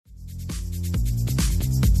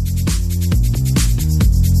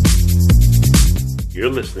You're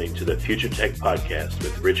listening to the Future Tech Podcast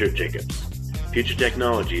with Richard Jacobs. Future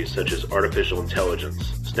technologies such as artificial intelligence,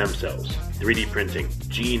 stem cells, 3D printing,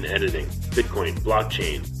 gene editing, Bitcoin,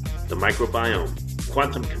 blockchain, the microbiome,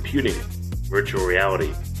 quantum computing, virtual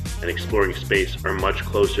reality, and exploring space are much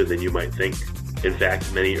closer than you might think. In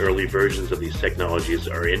fact, many early versions of these technologies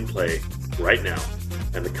are in play right now,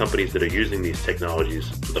 and the companies that are using these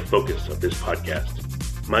technologies are the focus of this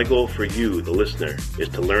podcast. My goal for you, the listener, is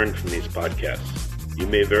to learn from these podcasts. You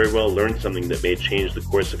may very well learn something that may change the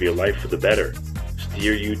course of your life for the better,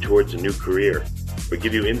 steer you towards a new career, or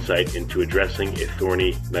give you insight into addressing a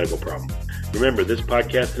thorny medical problem. Remember, this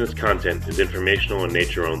podcast and its content is informational in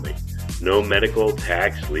nature only. No medical,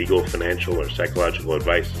 tax, legal, financial, or psychological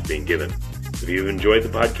advice is being given. If you've enjoyed the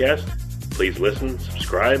podcast, please listen,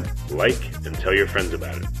 subscribe, like, and tell your friends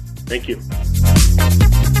about it. Thank you.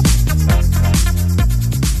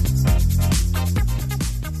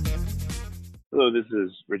 Hello, this is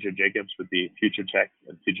Richard Jacobs with the Future Tech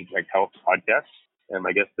and Future Tech Health podcast. And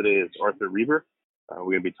my guest today is Arthur Reber. We're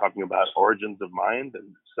going to be talking about origins of mind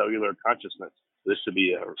and cellular consciousness. This should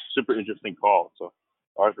be a super interesting call. So,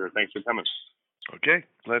 Arthur, thanks for coming. Okay,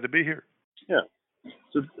 glad to be here. Yeah.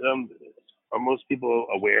 So, are most people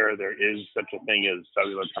aware there is such a thing as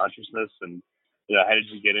cellular consciousness? And how did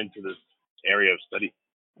you get into this area of study?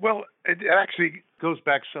 Well, it actually goes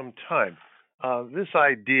back some time. This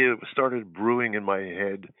idea started brewing in my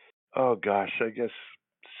head, I guess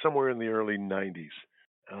somewhere in the early 90s.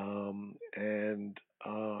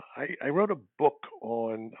 I wrote a book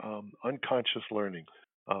on unconscious learning.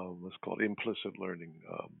 It's called Implicit Learning,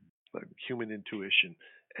 like human intuition.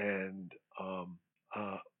 And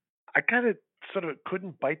I kind of sort of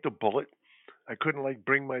couldn't bite the bullet. I couldn't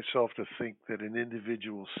bring myself to think that an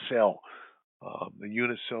individual cell, a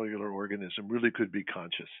unicellular organism, really could be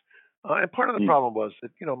conscious. And part of the problem was that,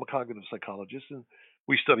 I'm a cognitive psychologist and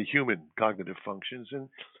we study human cognitive functions. And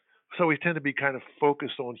so we tend to be kind of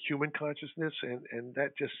focused on human consciousness. And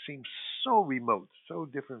that just seems so remote, so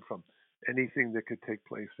different from anything that could take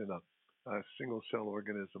place in a single cell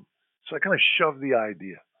organism. So I kind of shoved the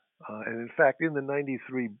idea. And in fact, in the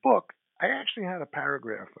 93 book, I actually had a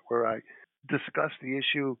paragraph where I discussed the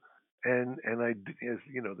issue. And I, as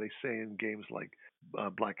they say in games like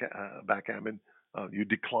backgammon, you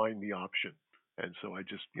decline the option. And so I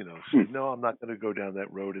just, said, no, I'm not going to go down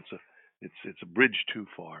that road. It's a bridge too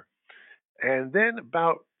far. And then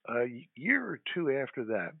about a year or two after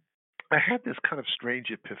that, I had this kind of strange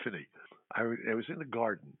epiphany. I was in the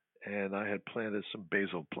garden and I had planted some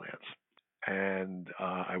basil plants. And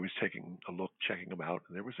I was taking a look, checking them out,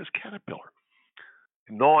 and there was this caterpillar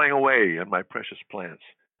gnawing away at my precious plants.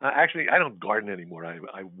 Actually, I don't garden anymore.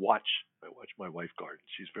 I watch my wife garden.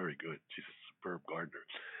 She's very good. She's a superb gardener.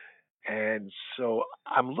 And so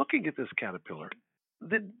I'm looking at this caterpillar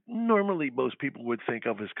that normally most people would think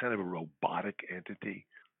of as kind of a robotic entity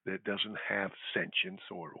that doesn't have sentience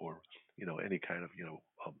or any kind of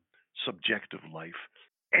subjective life.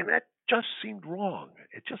 And that just seemed wrong.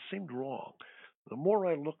 It just seemed wrong. The more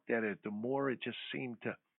I looked at it, the more it just seemed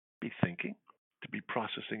to be thinking, to be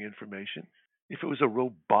processing information. If it was a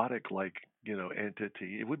robotic-like,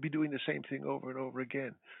 entity, it would be doing the same thing over and over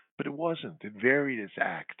again. But it wasn't. It varied its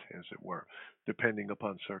act, as it were, depending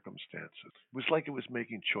upon circumstances. It was like it was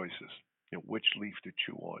making choices. Which leaf to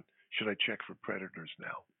chew on? Should I check for predators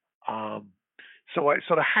now? So I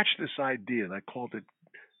sort of hatched this idea, and I called it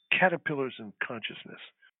Caterpillars in Consciousness.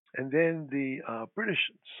 And then the British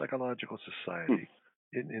Psychological Society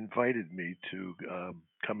invited me to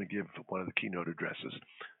come and give one of the keynote addresses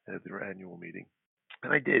at their annual meeting.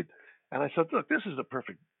 And I did. And I said, look, this is the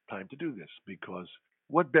perfect time to do this, because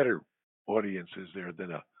what better audience is there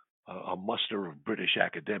than a muster of British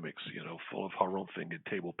academics, full of harumphing and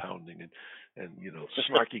table pounding and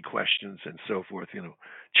snarky questions and so forth,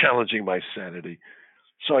 challenging my sanity.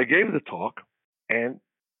 So I gave the talk, and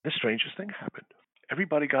the strangest thing happened.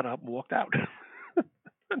 Everybody got up and walked out.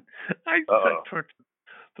 I turned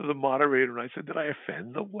to the moderator and I said, did I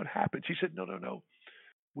offend them? What happened? She said, no.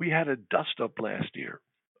 We had a dust-up last year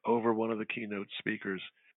over one of the keynote speakers,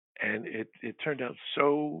 and it turned out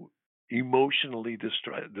so emotionally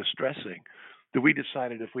distressing that we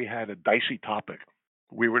decided if we had a dicey topic,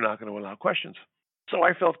 we were not going to allow questions. So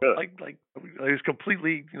I felt like I was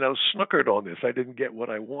completely, snookered on this. I didn't get what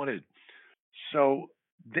I wanted. So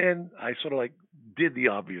then I sort of did the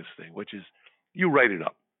obvious thing, which is you write it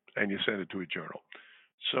up and you send it to a journal.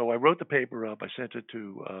 So I wrote the paper up. I sent it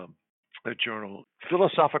to a journal,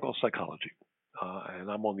 Philosophical Psychology,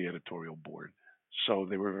 and I'm on the editorial board. So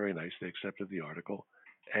they were very nice. They accepted the article.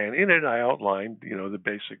 And in it, I outlined, the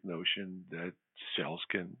basic notion that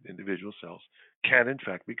individual cells, can in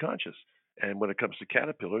fact be conscious. And when it comes to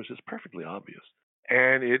caterpillars, it's perfectly obvious.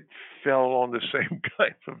 And it fell on the same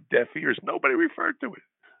kind of deaf ears. Nobody referred to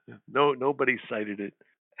it. No, nobody cited it.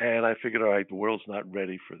 And I figured, all right, the world's not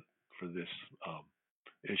ready for this um,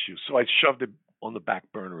 issue. So I shoved it on the back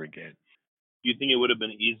burner again. Do you think it would have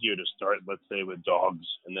been easier to start, let's say, with dogs,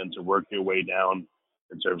 and then to work your way down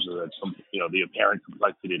in terms of the apparent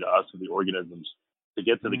complexity to us of the organisms, to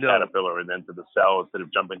get to the No, caterpillar and then to the cell instead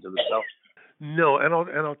of jumping to the cell? no, and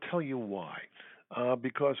I'll tell you why.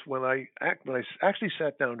 Because when I actually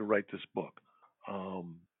sat down to write this book,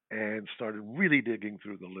 um, and started really digging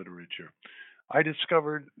through the literature, I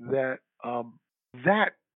discovered that that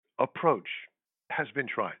approach has been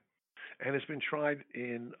tried, and it's been tried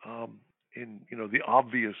in the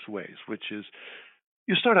obvious ways, which is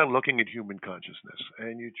you start out looking at human consciousness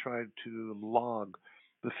and you try to log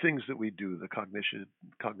the things that we do, the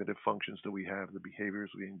cognitive functions that we have, the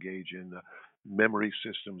behaviors we engage in, the memory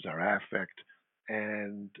systems, our affect,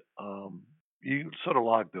 and you sort of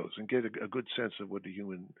log those and get a good sense of what the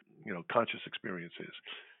human, conscious experience is.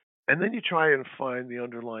 And then you try and find the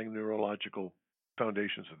underlying neurological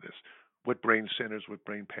foundations of this. What brain centers, what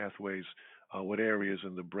brain pathways, what areas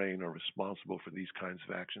in the brain are responsible for these kinds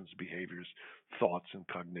of actions, behaviors, thoughts, and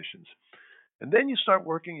cognitions. And then you start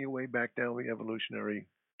working your way back down the evolutionary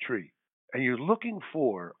tree. And you're looking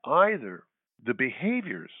for either the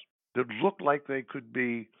behaviors that look like they could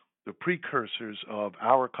be the precursors of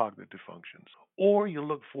our cognitive functions, or you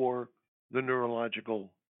look for the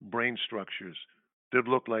neurological brain structures that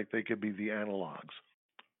look like they could be the analogs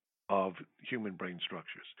of human brain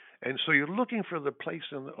structures. And so you're looking for the place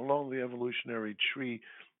along the evolutionary tree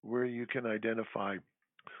where you can identify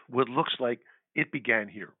what looks like it began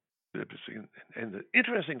here. And the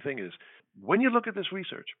interesting thing is, when you look at this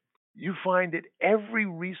research, you find that every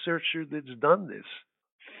researcher that's done this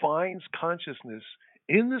finds consciousness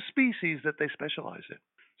in the species that they specialize in.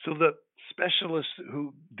 So the specialists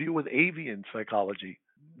who deal with avian psychology,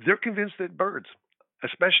 they're convinced that birds,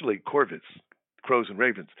 especially corvids, crows and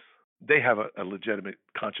ravens, they have a legitimate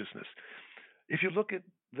consciousness. If you look at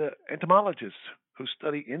the entomologists who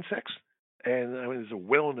study insects, and there's a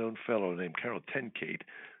well-known fellow named Carol Tenkate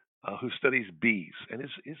who studies bees, and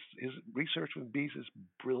his research with bees is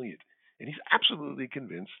brilliant, and he's absolutely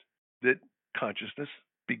convinced that consciousness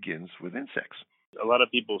begins with insects. A lot of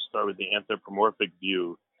people start with the anthropomorphic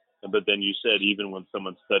view, but then you said even when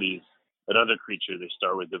someone studies another creature, they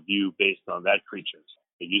start with the view based on that creature.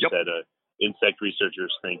 You Yep. said insect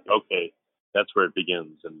researchers think, okay, that's where it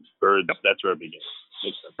begins, and birds, Yep. that's where it begins.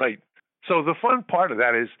 Makes sense. Right. So the fun part of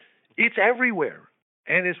that is it's everywhere,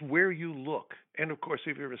 and it's where you look. And of course,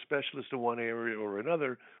 if you're a specialist in one area or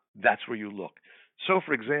another, that's where you look. So,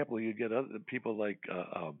 for example, you get other people like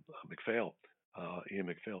McPhail, Ian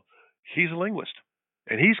McPhail. He's a linguist,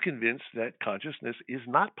 and he's convinced that consciousness is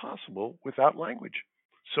not possible without language.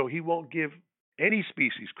 So he won't give any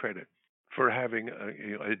species credit for having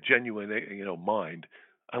a genuine mind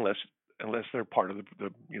unless they're part of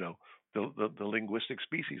the linguistic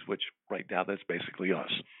species, which right now that's basically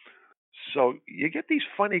us. So you get these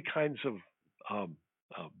funny kinds of um,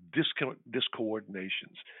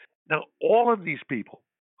 discoordinations. Now, all of these people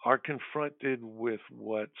are confronted with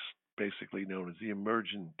what's basically known as the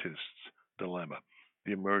emergentist's dilemma,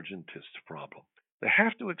 the emergentist problem. They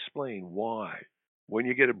have to explain why, when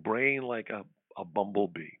you get a brain like a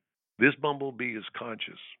bumblebee, this bumblebee is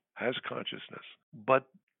conscious, has consciousness, but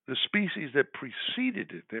the species that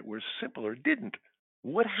preceded it, that were simpler, didn't.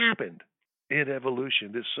 What happened in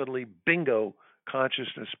evolution that suddenly, bingo,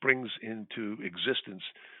 consciousness springs into existence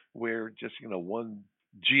where just, one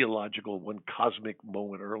cosmic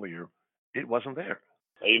moment earlier, it wasn't there.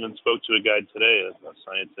 I even spoke to a guy today, a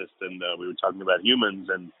scientist, and we were talking about humans.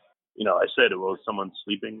 And I said, well, someone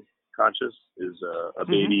sleeping conscious is a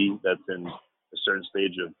baby that's in a certain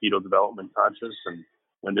stage of fetal development conscious, and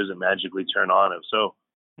when does it magically turn on? If so,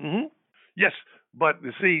 Yes, but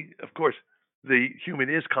you see, of course, the human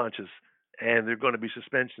is conscious, and there are going to be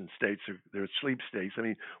suspension states, or there are sleep states. I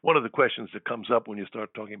mean, one of the questions that comes up when you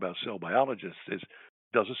start talking about cell biologists is,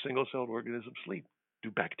 does a single-celled organism sleep?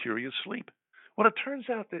 Do bacteria sleep? Well, it turns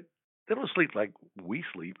out that they don't sleep like we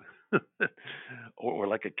sleep, or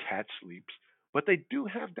like a cat sleeps, but they do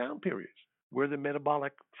have down periods where the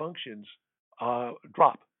metabolic functions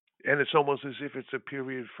drop, and it's almost as if it's a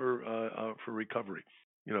period for recovery,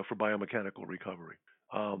 for biomechanical recovery.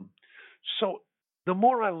 Um, so the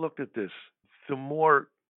more I looked at this, the more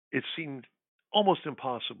it seemed almost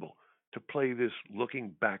impossible to play this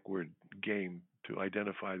looking backward game to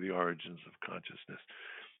identify the origins of consciousness.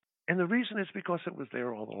 And the reason is because it was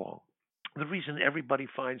there all along. The reason everybody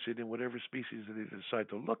finds it in whatever species that they decide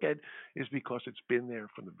to look at is because it's been there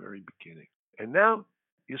from the very beginning. And now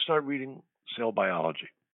you start reading cell biology.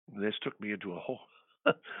 And this took me into a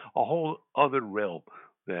whole other realm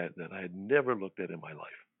that I had never looked at in my life.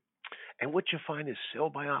 And what you find is cell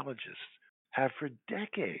biologists have for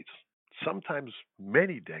decades, sometimes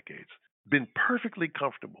many decades, been perfectly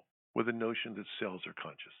comfortable with the notion that cells are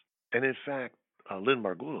conscious. And in fact, Lynn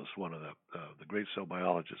Margulis, one of the great cell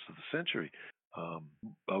biologists of the century,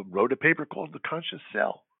 wrote a paper called "The Conscious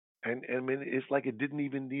Cell," and I mean, it's like it didn't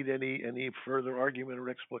even need any further argument or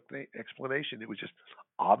explanation. It was just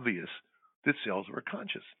obvious that cells were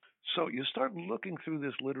conscious. So you start looking through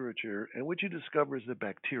this literature, and what you discover is that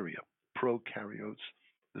bacteria, prokaryotes,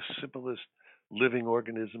 the simplest living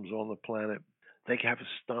organisms on the planet, they have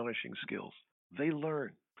astonishing skills. They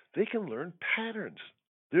learn. They can learn patterns.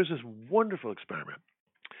 There's this wonderful experiment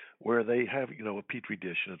where they have, a petri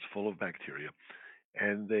dish and it's full of bacteria,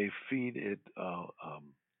 and they feed it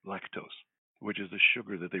lactose, which is the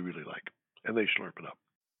sugar that they really like, and they slurp it up,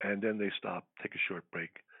 and then they stop, take a short break,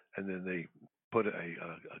 and then they put a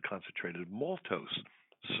concentrated maltose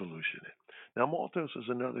solution in. Now, maltose is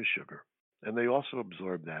another sugar, and they also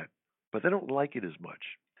absorb that, but they don't like it as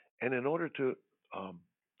much. And in order to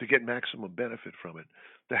get maximum benefit from it,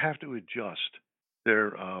 they have to adjust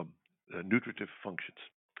their nutritive functions.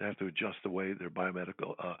 They have to adjust the way their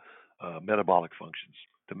biomedical metabolic functions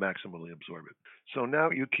to maximally absorb it. So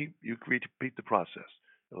now you repeat the process: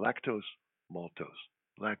 lactose, maltose,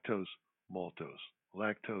 lactose, maltose,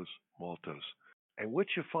 lactose, maltose. And what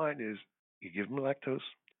you find is you give them lactose,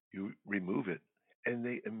 you remove it, and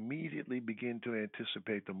they immediately begin to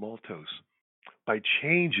anticipate the maltose by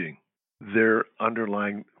changing their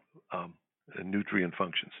underlying um, nutrient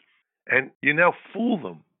functions. And you now fool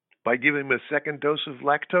them by giving them a second dose of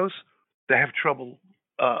lactose. They have trouble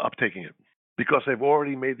uptaking it because they've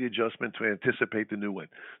already made the adjustment to anticipate the new one.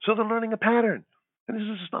 So they're learning a pattern. And this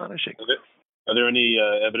is astonishing. Are there any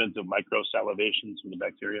evidence of microsalivations from the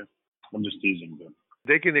bacteria? I'm just teasing. But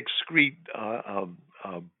they can excrete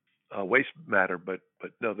waste matter, but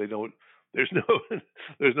no, they don't. There's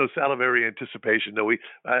no salivary anticipation. No,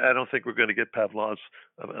 I don't think we're going to get a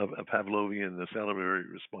Pavlovian salivary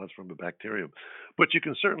response from a bacterium, but you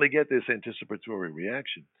can certainly get this anticipatory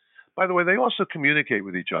reaction. By the way, they also communicate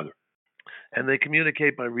with each other, and they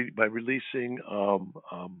communicate by releasing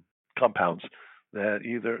compounds that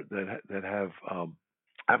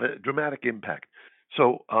have a dramatic impact.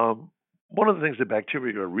 So one of the things that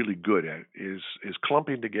bacteria are really good at is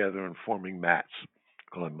clumping together and forming mats,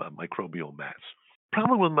 call them microbial mats.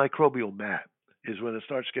 Problem with microbial mat is when it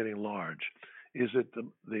starts getting large, is that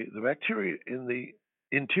the bacteria in the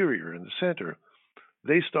interior, in the center,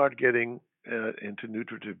 they start getting into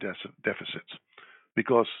nutritive deficits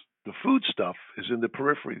because the food stuff is in the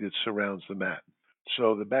periphery that surrounds the mat.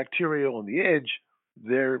 So the bacteria on the edge,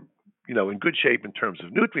 they're in good shape in terms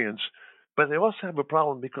of nutrients, but they also have a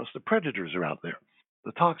problem because the predators are out there,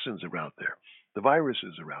 the toxins are out there, the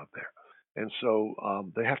viruses are out there, and so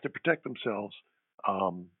they have to protect themselves.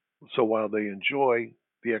 So while they enjoy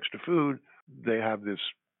the extra food, they have this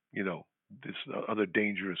other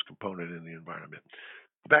dangerous component in the environment.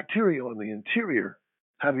 The bacteria on the interior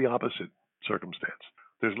have the opposite circumstance.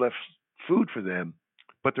 There's less food for them,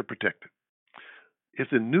 but they're protected. If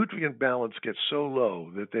the nutrient balance gets so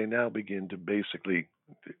low that they now begin to basically,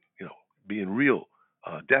 be in real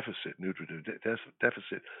nutritive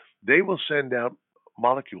deficit, they will send out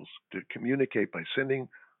molecules to communicate by sending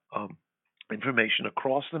information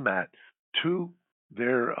across the mat to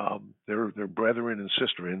their brethren and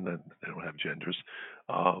sisterin, they don't have genders,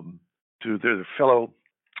 to their fellow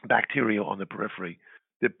bacteria on the periphery,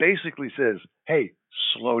 that basically says, hey,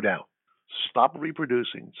 slow down. Stop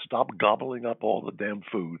reproducing. Stop gobbling up all the damn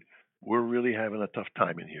food. We're really having a tough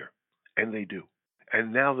time in here. And they do.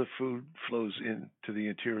 And now the food flows into the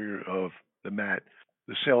interior of the mat.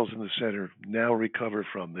 The cells in the center now recover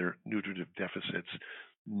from their nutritive deficits.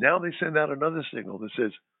 Now they send out another signal that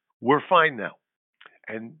says, we're fine now.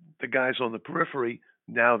 And the guys on the periphery,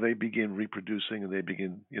 now they begin reproducing and they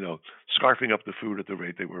begin, scarfing up the food at the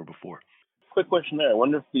rate they were before. Quick question there. I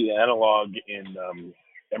wonder if the analog in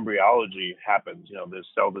embryology happens. There's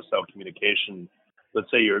cell-to-cell communication.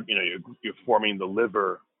 Let's say you're forming the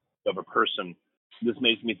liver of a person. This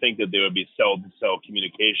makes me think that there would be cell-to-cell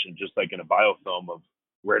communication, just like in a biofilm, of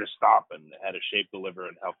where to stop and how to shape the liver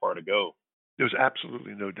and how far to go. There's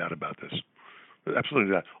absolutely no doubt about this.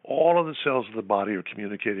 Absolutely not. All of the cells of the body are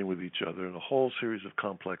communicating with each other in a whole series of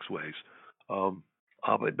complex ways.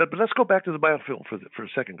 But let's go back to the biofilm for a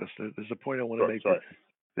second, because there's a point I want to make. Sorry.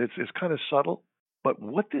 It's kind of subtle, but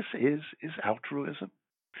what this is altruism.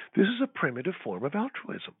 This is a primitive form of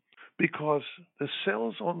altruism because the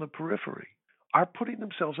cells on the periphery are putting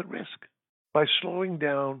themselves at risk by slowing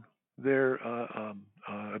down their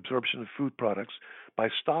absorption of food products, by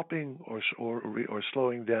stopping or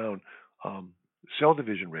slowing down um, cell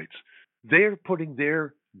division rates. They're putting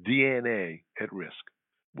their DNA at risk,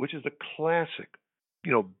 which is a classic,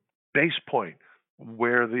 you know, base point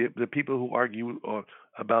where the people who argue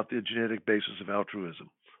about the genetic basis of altruism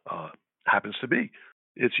uh, happens to be.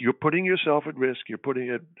 It's you're putting yourself at risk. You're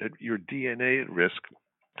putting your DNA at risk.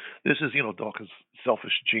 This is, Dawkins'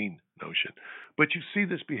 selfish gene notion. But you see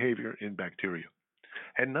this behavior in bacteria.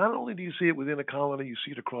 And not only do you see it within a colony, you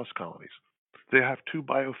see it across colonies. They have two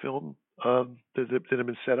biofilm that have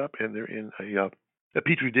been set up, and they're in a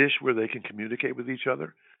petri dish where they can communicate with each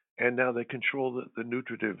other. And now they control the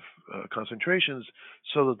nutritive concentrations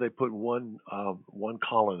so that they put one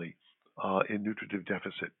colony in nutritive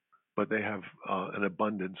deficit, but they have an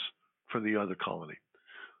abundance for the other colony.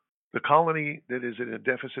 The colony that is in a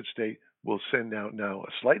deficit state will send out now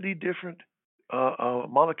a slightly different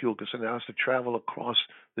molecule because it now has to travel across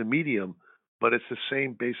the medium, but it's the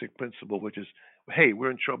same basic principle, which is, hey,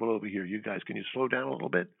 we're in trouble over here. You guys, can you slow down a little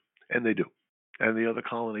bit? And they do. And the other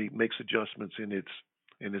colony makes adjustments in its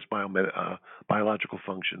biological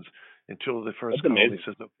functions until the first That's colony amazing.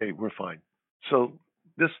 says, okay, we're fine. So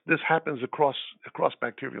this happens across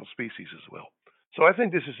bacterial species as well. So I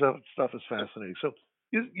think this stuff is fascinating. So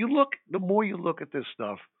the more you look at this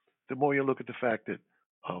stuff, the more you look at the fact that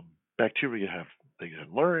um, bacteria they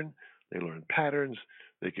can learn, they learn patterns,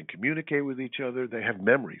 they can communicate with each other, they have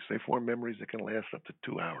memories, they form memories that can last up to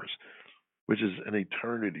 2 hours, which is an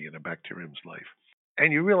eternity in a bacterium's life.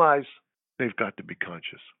 And you realize they've got to be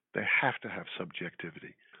conscious. They have to have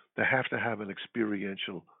subjectivity. They have to have an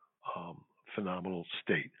experiential, um, phenomenal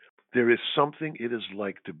state. There is something it is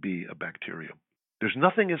like to be a bacterium. There's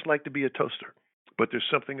nothing it's like to be a toaster, but there's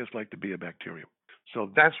something it's like to be a bacterium.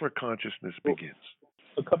 So that's where consciousness Well, begins.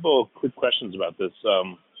 a couple of quick questions about this.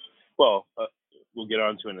 Well, we'll get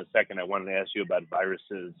on to in a second. I wanted to ask you about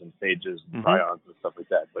viruses and phages and Hmm. prions and stuff like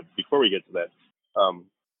that. But before we get to that,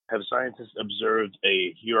 have scientists observed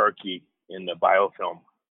a hierarchy in the biofilm?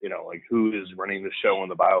 You know, like who is running the show on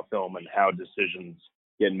the biofilm and how decisions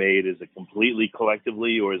get made? Is it completely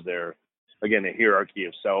collectively, or is there, again, a hierarchy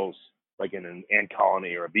of cells, like in an ant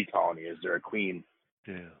colony or a bee colony? Is there a queen?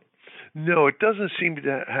 Yeah. No, it doesn't seem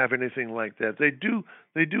to have anything like that. They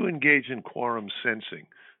do engage in quorum sensing,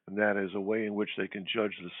 and that is a way in which they can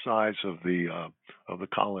judge the size of the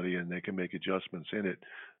colony, and they can make adjustments in it.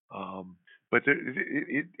 Um, but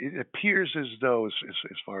it appears as though, as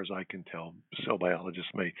far as I can tell, cell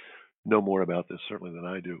biologists may know more about this certainly than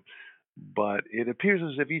I do. But it appears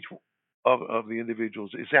as if each of the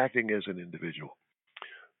individuals is acting as an individual.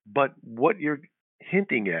 But what you're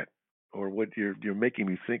hinting at, or what you're making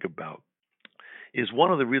me think about, is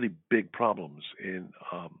one of the really big problems in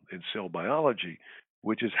cell biology,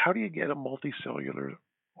 which is how do you get a multicellular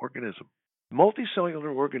organism?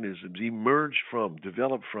 Multicellular organisms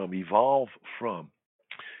develop from, evolve from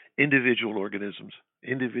individual organisms,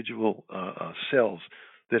 individual cells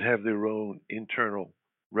that have their own internal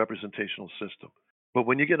representational system. But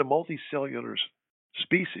when you get a multicellular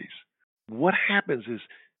species, what happens is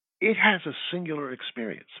it has a singular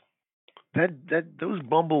experience. That those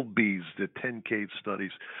bumblebees that 10K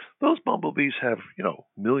studies, those bumblebees have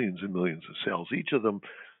millions and millions of cells. Each of them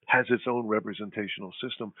has its own representational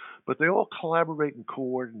system, but they all collaborate and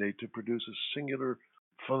coordinate to produce a singular,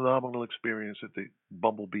 phenomenal experience that the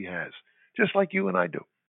bumblebee has, just like you and I do.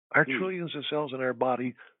 Our Hmm. trillions of cells in our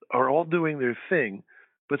body are all doing their thing,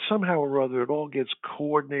 but somehow or other it all gets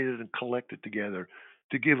coordinated and collected together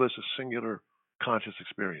to give us a singular conscious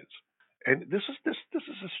experience. And this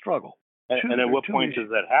is a struggle. And at what Two point issues.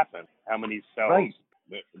 does that happen? How many cells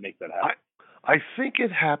Right. make that I happen? I think it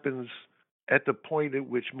happens at the point at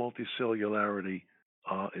which multicellularity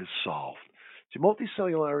is solved. See,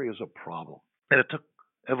 multicellularity is a problem, and it took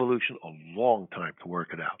evolution a long time to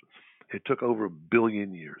work it out. It took over 1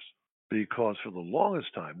 billion years because for the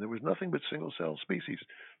longest time there was nothing but single cell species.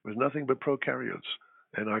 There was nothing but prokaryotes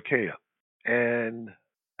and archaea. And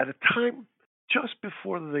at a time just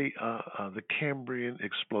before the Cambrian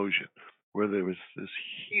explosion, where there was this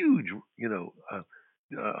huge,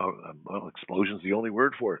 well, explosion is the only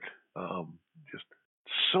word for it. Just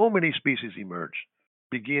so many species emerged,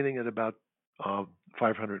 beginning at about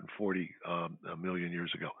 540 million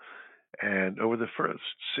years ago, and over the first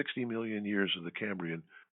 60 million years of the Cambrian,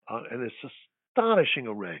 an astonishing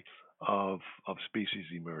array of species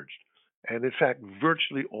emerged. And in fact,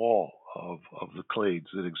 virtually all of the clades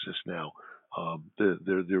that exist now.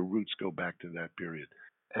 Their roots go back to that period,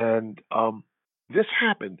 and this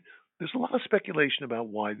happened. There's a lot of speculation about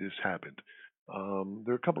why this happened.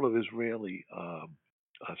 There are a couple of Israeli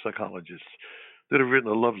psychologists that have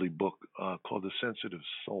written a lovely book called The Sensitive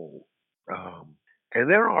Soul. Um, and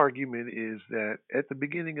their argument is that at the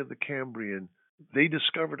beginning of the Cambrian, they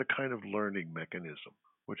discovered a kind of learning mechanism,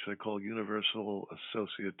 which they call universal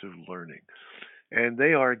associative learning. And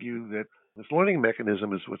they argue that this learning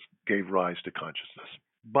mechanism is what gave rise to consciousness.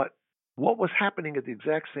 But what was happening at the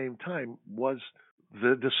exact same time was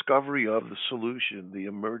the discovery of the solution, the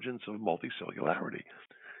emergence of multicellularity.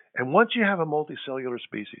 And once you have a multicellular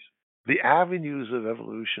species, the avenues of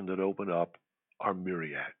evolution that open up are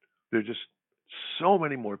myriad. There are just so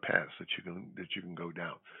many more paths that you can go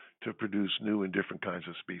down to produce new and different kinds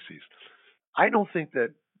of species. I don't think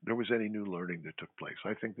that there was any new learning that took place.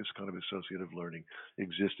 I think this kind of associative learning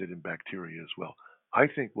existed in bacteria as well. I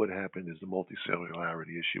think what happened is the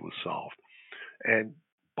multicellularity issue was solved. And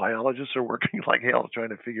biologists are working like hell trying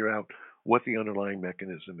to figure out what the underlying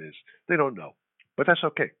mechanism is. They don't know. But that's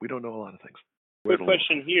okay. We don't know a lot of things. Quick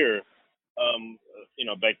question here.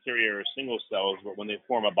 Bacteria are single cells, but when they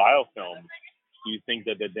form a biofilm, do you think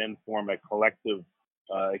that they then form a collective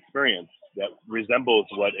experience that resembles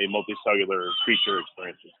what a multicellular creature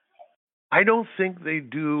experiences? I don't think they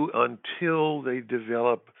do until they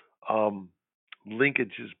develop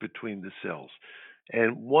linkages between the cells.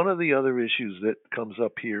 And one of the other issues that comes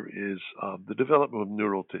up here is the development of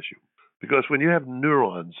neural tissue. Because when you have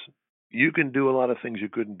neurons, you can do a lot of things you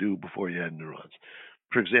couldn't do before you had neurons.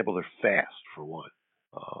 For example, they're fast, for one,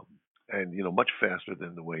 and much faster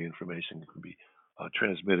than the way information can be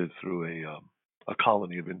transmitted through a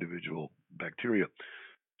colony of individual bacteria.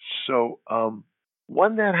 So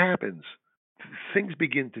when that happens, things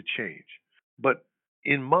begin to change. But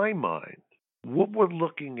in my mind, what we're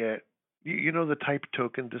looking at, the type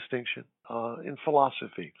token distinction in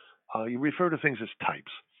philosophy, you refer to things as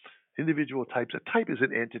types, individual types. A type is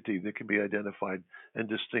an entity that can be identified and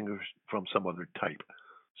distinguished from some other type.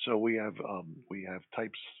 So we have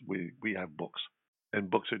types. We have books, and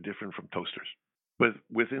books are different from toasters. But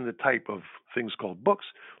within the type of things called books,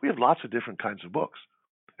 we have lots of different kinds of books,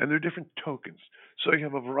 and they're different tokens. So you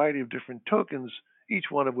have a variety of different tokens, each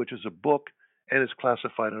one of which is a book, and is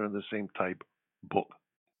classified under the same type book.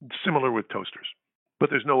 Similar with toasters, but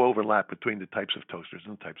there's no overlap between the types of toasters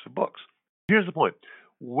and the types of books. Here's the point.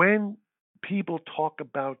 When people talk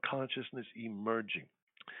about consciousness emerging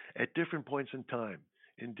at different points in time,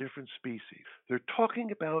 in different species, they're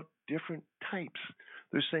talking about different types.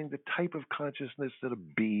 They're saying the type of consciousness that a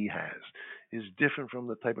bee has is different from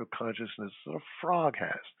the type of consciousness that a frog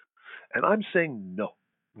has. And I'm saying no.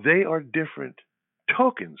 They are different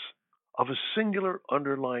tokens of a singular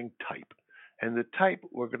underlying type. And the type,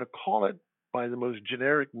 we're going to call it by the most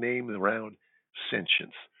generic name around,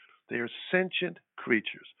 sentience. They are sentient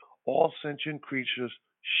creatures. All sentient creatures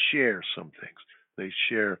share some things. They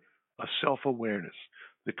share a self-awareness,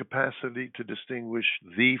 the capacity to distinguish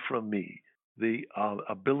thee from me, the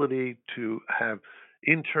ability to have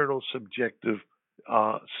internal subjective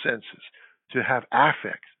senses, to have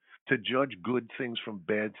affect, to judge good things from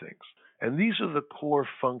bad things. And these are the core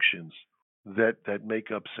functions that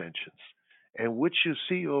make up sentience, and which you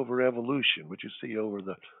see over evolution, which you see over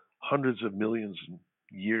the hundreds of millions of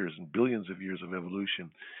years and billions of years of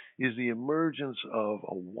evolution, is the emergence of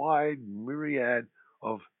a wide myriad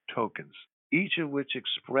of tokens, each of which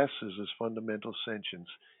expresses this fundamental sentience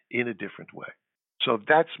in a different way. So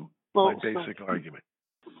that's my basic argument.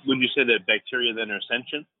 Would you say that bacteria then are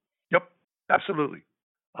sentient? Yep, absolutely.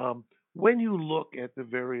 When you look at the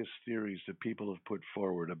various theories that people have put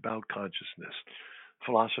forward about consciousness,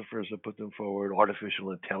 philosophers have put them forward,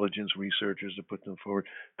 artificial intelligence researchers have put them forward,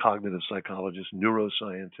 cognitive psychologists,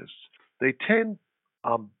 neuroscientists, they tend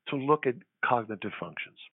to look at cognitive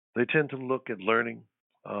functions. They tend to look at learning.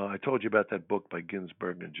 I told you about that book by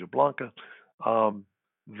Ginsberg and Jablonka.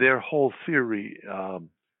 Their whole theory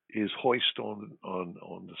is hoist on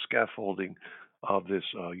the scaffolding of this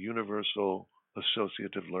universal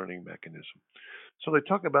associative learning mechanism. So they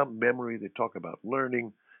talk about memory, they talk about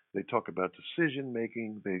learning, they talk about decision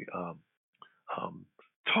making, they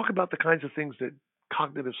talk about the kinds of things that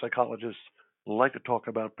cognitive psychologists like to talk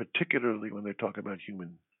about, particularly when they talk about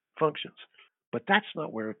human functions. But that's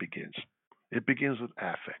not where it begins. It begins with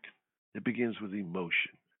affect. It begins with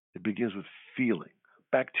emotion. It begins with feeling.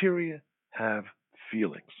 Bacteria have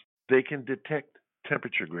feelings. They can detect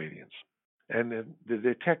temperature gradients. And they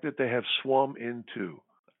detect that they have swum into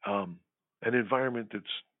an environment that's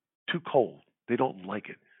too cold. They don't like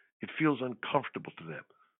it. It feels uncomfortable to them.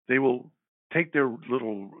 they will take their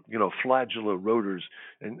little, flagella rotors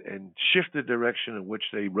and shift the direction in which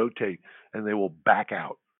they rotate, and they will back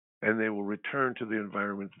out, and they will return to the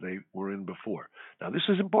environment they were in before. Now, this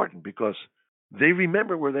is important because they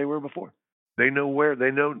remember where they were before. They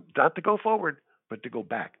know not to go forward, but to go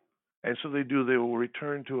back. And so they will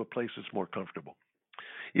return to a place that's more comfortable.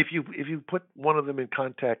 If you put one of them in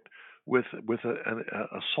contact with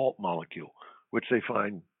a salt molecule, which they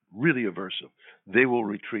find really aversive, they will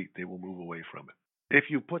retreat. They will move away from it. If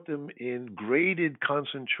you put them in graded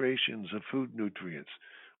concentrations of food nutrients,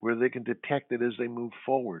 where they can detect that as they move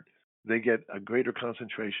forward, they get a greater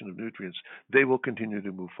concentration of nutrients, they will continue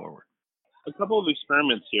to move forward. A couple of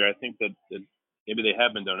experiments here, I think that maybe they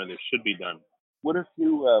have been done or they should be done. What if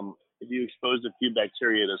you expose a few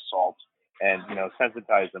bacteria to salt and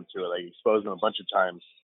sensitize them to it, like expose them a bunch of times,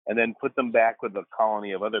 and then put them back with a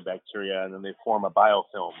colony of other bacteria, and then they form a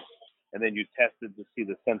biofilm, and then you tested to see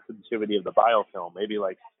the sensitivity of the biofilm. Maybe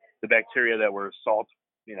like the bacteria that were salt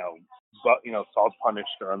punished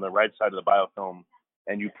are on the right side of the biofilm,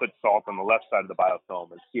 and you put salt on the left side of the biofilm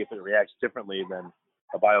and see if it reacts differently than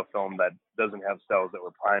a biofilm that doesn't have cells that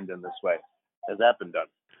were primed in this way. Has that been done?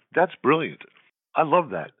 That's brilliant. I love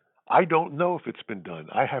that. I don't know if it's been done.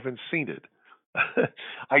 I haven't seen it.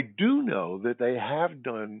 I do know that they have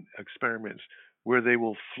done experiments where they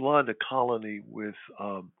will flood a colony with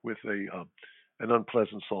an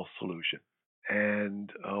unpleasant salt solution, and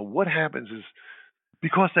what happens is,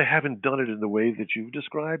 because they haven't done it in the way that you've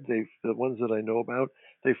described, the ones that I know about,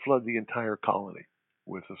 they flood the entire colony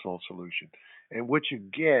with a salt solution, and what you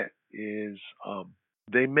get is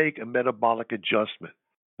they make a metabolic adjustment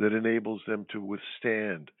that enables them to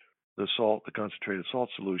withstand the concentrated salt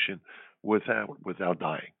solution, without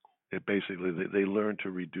dying. It basically they learn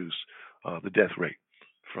to reduce the death rate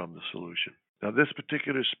from the solution. Now, this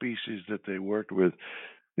particular species that they worked with,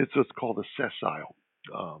 it's what's called a sessile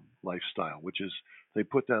lifestyle, which is they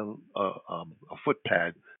put down a foot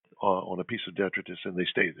pad on a piece of detritus and they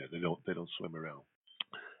stay there. They don't swim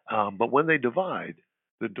around. But when they divide,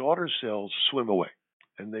 the daughter cells swim away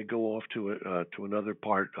and they go off to another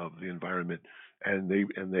part of the environment, and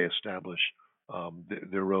they establish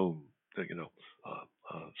their own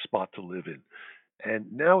spot to live in.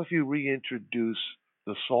 And now, if you reintroduce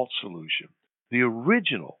the salt solution,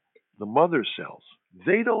 the mother cells,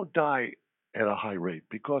 they don't die at a high rate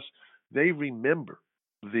because they remember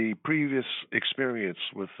the previous experience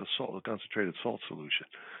with the concentrated salt solution,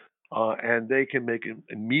 and they can make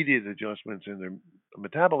immediate adjustments in their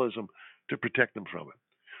metabolism to protect them from it.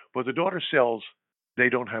 But the daughter cells, they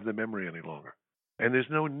don't have the memory any longer, and there's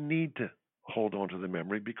no need to hold on to the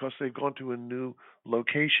memory because they've gone to a new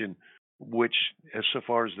location, which, as so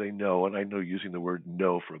far as they know, and I know using the word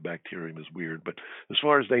 "know" for a bacterium is weird, but as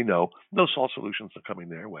far as they know, no salt solutions are coming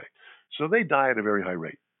their way, so they die at a very high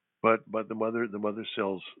rate. But the mother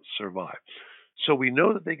cells survive. So we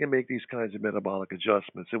know that they can make these kinds of metabolic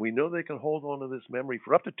adjustments, and we know they can hold on to this memory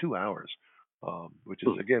for up to 2 hours, which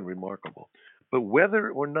is again remarkable. But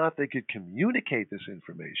whether or not they could communicate this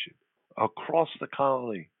information across the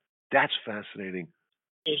colony, that's fascinating.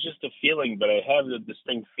 It's just a feeling, but I have the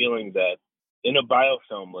distinct feeling that in a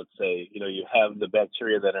biofilm, let's say, you have the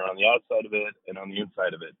bacteria that are on the outside of it and on the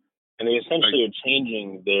inside of it, and they essentially are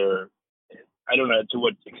changing I don't know to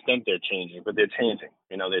what extent they're changing, but they're changing.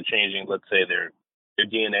 They're changing, let's say, their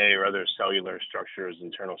DNA or other cellular structures,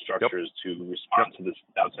 internal structures to respond to this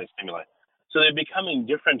outside stimuli. So they're becoming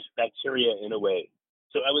different bacteria in a way.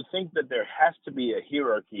 So I would think that there has to be a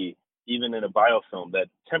hierarchy, even in a biofilm, that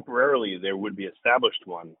temporarily there would be established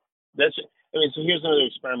one. So here's another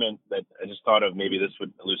experiment that I just thought of. Maybe this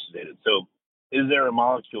would elucidate it. So is there a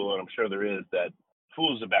molecule, and I'm sure there is, that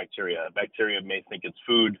fools a bacteria? A bacteria may think it's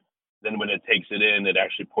food. Then when it takes it in, it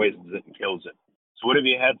actually poisons it and kills it. So what if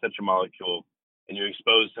you had such a molecule and you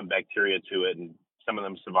exposed some bacteria to it and some of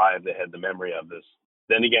them survived, they had the memory of this.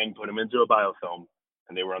 Then again, put them into a biofilm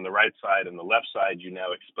and they were on the right side and the left side, you now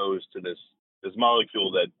exposed to this molecule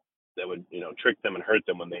that would, trick them and hurt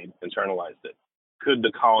them when they internalized it. Could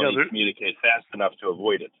the colony communicate fast enough to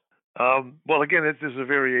avoid it? Well, again, this is a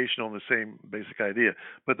variation on the same basic idea,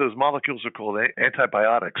 but those molecules are called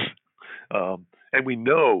antibiotics. And we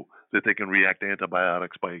know that they can react to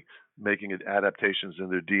antibiotics by making adaptations in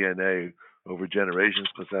their DNA over generations,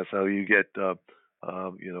 because that's how you get,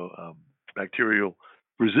 bacterial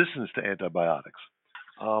resistance to antibiotics.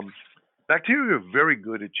 Bacteria are very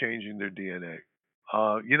good at changing their DNA.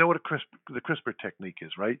 You know what the CRISPR technique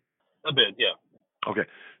is, right? A bit, yeah. Okay,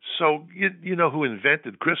 so you know who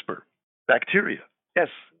invented CRISPR? Bacteria. Yes,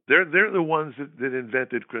 they're the ones that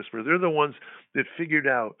invented CRISPR. They're the ones that figured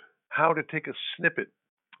out how to take a snippet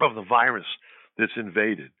of the virus that's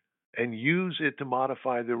invaded and use it to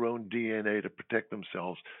modify their own DNA to protect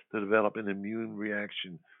themselves, to develop an immune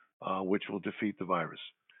reaction which will defeat the virus.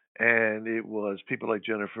 And it was people like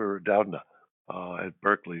Jennifer Doudna at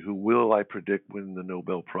Berkeley who will, I predict, win the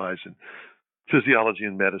Nobel Prize in physiology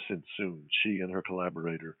and medicine soon, she and her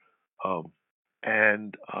collaborator. Um,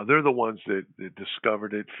 and they're the ones that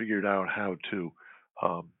discovered it, figured out how to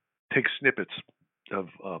um, take snippets of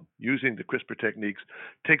using the CRISPR techniques,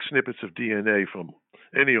 take snippets of DNA from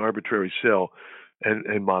any arbitrary cell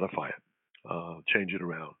and modify it, change it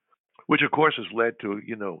around. Which, of course, has led to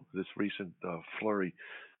this recent flurry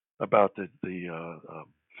about the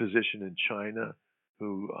physician in China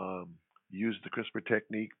who used the CRISPR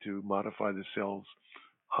technique to modify the cells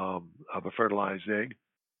of a fertilized egg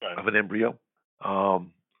Right. of an embryo.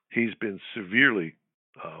 Um, he's been severely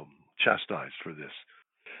um, chastised for this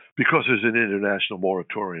because there's an international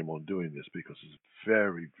moratorium on doing this because it's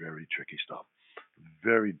very, very tricky stuff,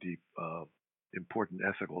 very deep, important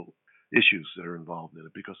ethical issues that are involved in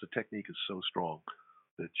it because the technique is so strong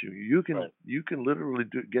that Right. you can literally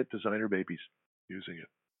get designer babies using it.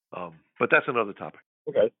 But that's another topic.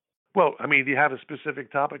 Okay. Well, I mean, do you have a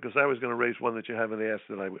specific topic? Because I was going to raise one that you haven't asked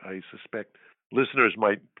that I suspect listeners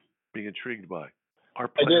might be intrigued by. Our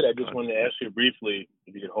I did. plant I just wanted to ask you briefly,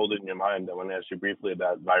 if you could hold it in your mind, I want to ask you briefly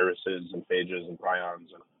about viruses and phages and prions.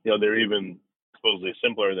 And, they're even supposedly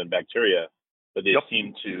simpler than bacteria, but they Yep.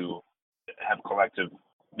 seem to have collective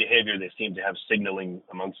behavior. They seem to have signaling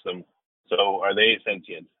amongst them. So are they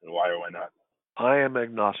sentient, and why or why not? I am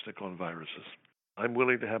agnostic on viruses. I'm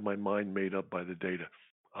willing to have my mind made up by the data,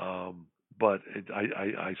 but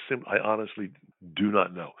I honestly do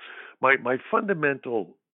not know. My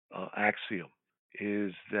fundamental axiom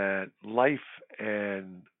is that life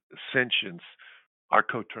and sentience are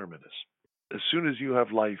coterminous. As soon as you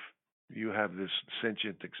have life, you have this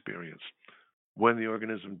sentient experience. When the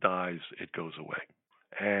organism dies, it goes away.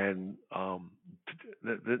 And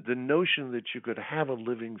the notion that you could have a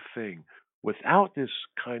living thing without this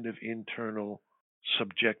kind of internal,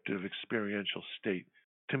 subjective, experiential state,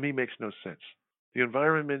 to me, makes no sense. The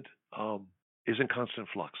environment is in constant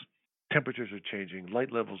flux. Temperatures are changing,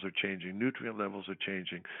 light levels are changing, nutrient levels are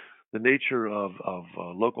changing. The nature of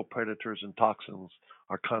local predators and toxins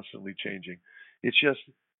are constantly changing. It just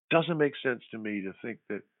doesn't make sense to me to think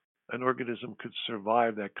that an organism could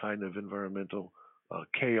survive that kind of environmental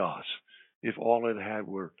chaos if all it had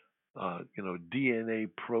were DNA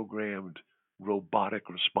programmed robotic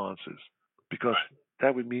responses, because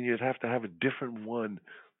that would mean you'd have to have a different one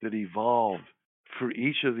that evolved for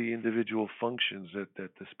each of the individual functions that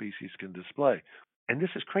the species can display. And this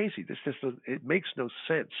is crazy. It makes no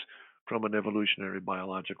sense from an evolutionary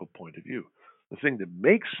biological point of view. The thing that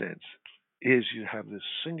makes sense is you have this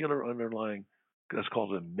singular underlying, that's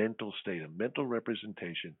called a mental state, a mental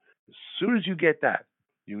representation. As soon as you get that,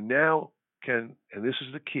 you now can, and this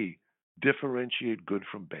is the key, differentiate good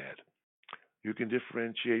from bad. You can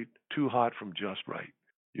differentiate too hot from just right.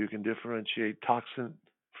 You can differentiate toxin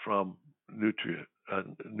from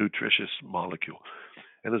nutritious molecule.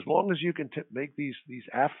 And as long as you can make these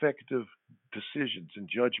affective decisions and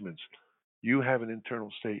judgments, you have an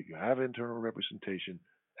internal state, you have internal representation,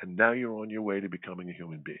 and now you're on your way to becoming a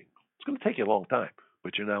human being. It's going to take you a long time,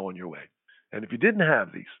 but you're now on your way. And if you didn't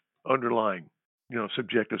have these underlying,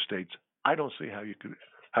 subjective states, I don't see how you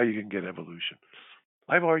can get evolution.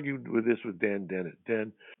 I've argued with this with Dan Dennett.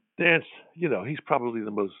 Dan's, he's probably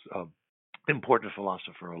the most important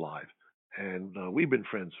philosopher alive, and we've been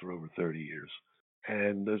friends for over 30 years.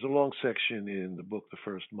 And there's a long section in the book, The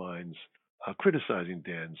First Minds, criticizing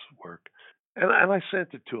Dan's work. And I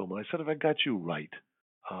sent it to him. I said, "Have I got you right?"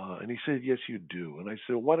 And he said, "Yes, you do." And I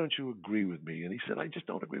said, "Why don't you agree with me?" And he said, "I just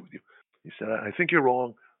don't agree with you." He said, "I think you're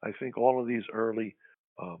wrong. I think all of these early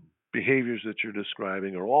um, behaviors that you're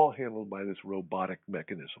describing are all handled by this robotic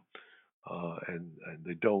mechanism, and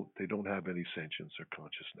they don't have any sentience or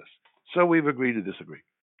consciousness." So we've agreed to disagree,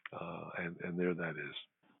 and there that is.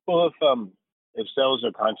 Well, if cells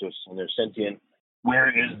are conscious and they're sentient, where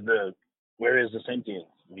is the sentience?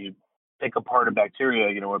 If you take apart a bacteria,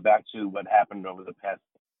 we're back to what happened over the past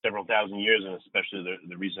several thousand years, and especially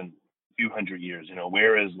the recent few hundred years.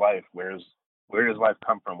 Where is life? Where does life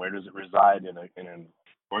come from? Where does it reside in an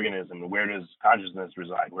organism? Where does consciousness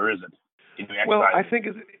reside? Where is it? Well, I think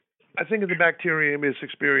the bacterium is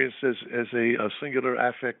experienced as a singular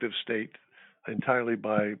affective state entirely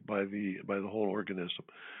by the whole organism.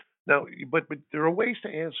 Now, but there are ways to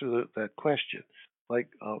answer that question. Like,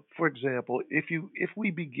 for example, if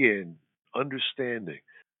we begin understanding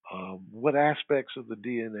what aspects of the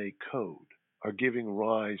DNA code are giving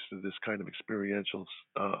rise to this kind of experiential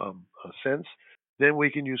sense, then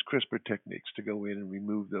we can use CRISPR techniques to go in and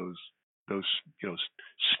remove those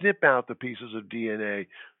snip out the pieces of DNA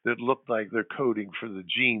that look like they're coding for the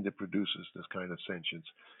gene that produces this kind of sentience.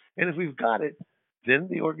 And if we've got it, then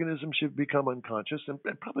the organism should become unconscious and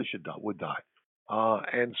probably would die.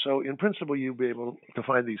 And so, in principle, you'll be able to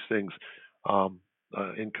find these things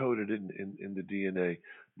encoded in the DNA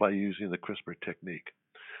by using the CRISPR technique.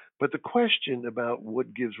 But the question about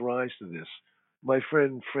what gives rise to this, my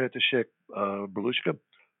friend František Beluška,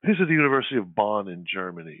 he's at the University of Bonn in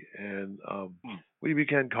Germany, and we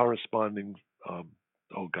began corresponding,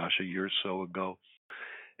 a year or so ago.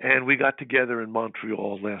 And we got together in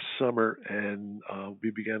Montreal last summer, and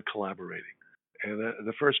we began collaborating. And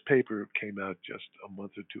the first paper came out just a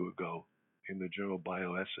month or two ago in the journal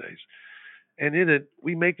Bioessays. And in it,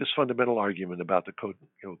 we make this fundamental argument about the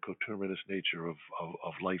coterminous nature of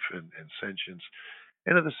life and sentience.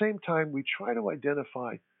 And at the same time, we try to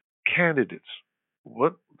identify candidates,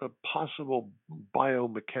 what the possible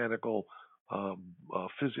biomechanical,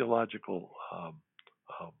 physiological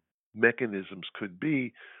mechanisms could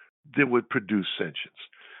be that would produce sentience.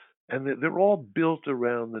 And they're all built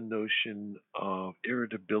around the notion of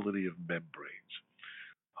irritability of membranes.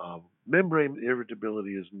 Membrane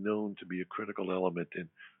irritability is known to be a critical element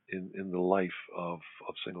in the life of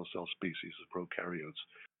single cell species of prokaryotes.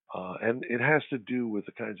 And it has to do with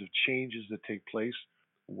the kinds of changes that take place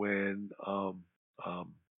when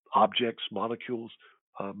objects, molecules,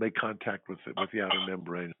 make contact with the outer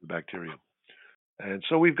membrane of the bacterium. And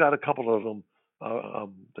so we've got a couple of them.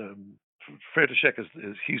 František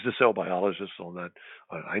he's the cell biologist on that.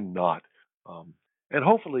 I'm not. And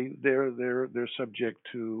hopefully they're subject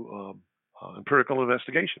to empirical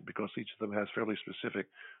investigation because each of them has fairly specific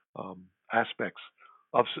aspects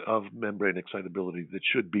of membrane excitability that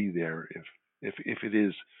should be there if it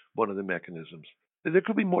is one of the mechanisms. There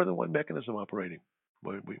could be more than one mechanism operating.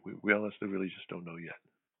 We honestly really just don't know yet.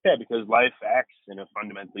 Yeah, because life acts in a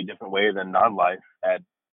fundamentally different way than non-life at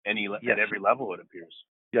every level, it appears.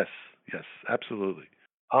 Yes, absolutely.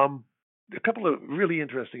 A couple of really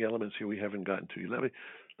interesting elements here we haven't gotten to.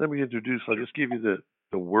 Let me introduce. I'll just give you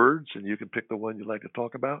the words, and you can pick the one you'd like to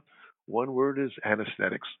talk about. One word is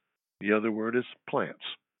anesthetics. The other word is plants.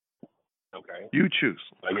 Okay. You choose.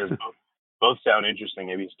 I guess both sound interesting.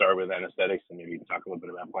 Maybe start with anesthetics, and maybe talk a little bit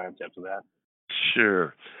about plants after that.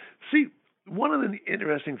 Sure. See, one of the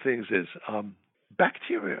interesting things is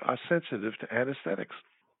bacteria are sensitive to anesthetics.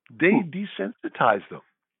 They desensitize them,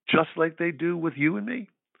 just like they do with you and me.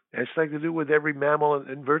 It's like they do with every mammal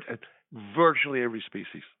and virtually every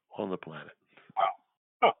species on the planet.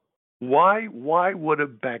 Wow. Why would a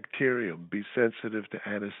bacterium be sensitive to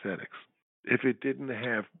anesthetics if it didn't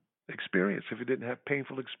have experience, if it didn't have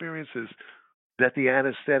painful experiences that the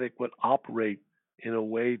anesthetic would operate in a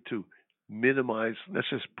way to minimize, let's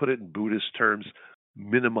just put it in Buddhist terms,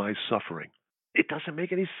 minimize suffering? It doesn't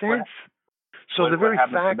make any sense. So the very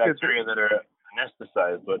fact that bacteria that are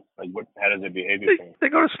anesthetized, but how does their behavior change? They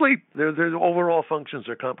go to sleep. Their overall functions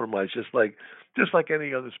are compromised, just like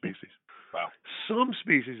any other species. Wow. Some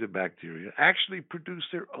species of bacteria actually produce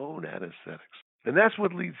their own anesthetics, and that's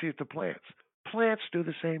what leads you to plants. Plants do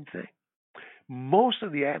the same thing. Most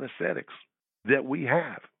of the anesthetics that we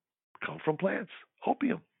have come from plants.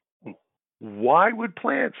 Opium. Why would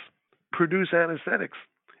plants produce anesthetics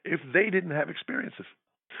if they didn't have experiences?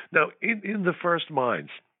 Now, in the first minds,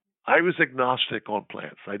 I was agnostic on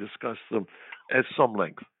plants. I discussed them at some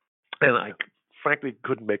length, and I frankly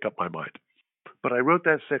couldn't make up my mind. But I wrote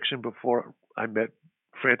that section before I met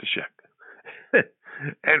František.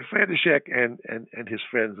 And František and his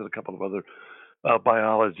friends and a couple of other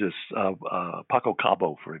biologists, Paco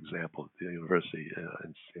Cabo, for example, at the university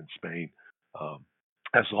in Spain,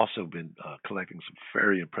 has also been collecting some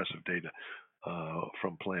very impressive data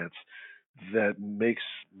from plants that makes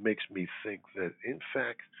me think that, in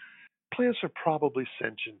fact, plants are probably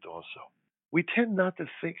sentient also. We tend not to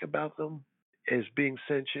think about them as being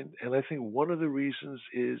sentient, and I think one of the reasons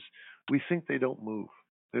is we think they don't move,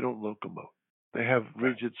 they don't locomote. They have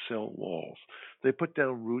rigid cell walls. They put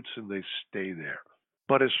down roots and they stay there.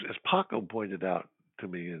 But as Paco pointed out to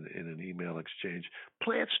me in an email exchange,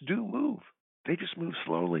 plants do move. They just move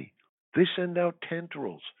slowly. They send out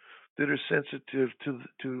tendrils that are sensitive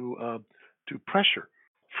to pressure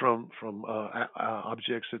from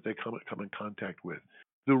objects that they come in contact with.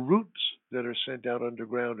 The roots that are sent out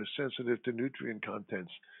underground are sensitive to nutrient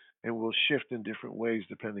contents and will shift in different ways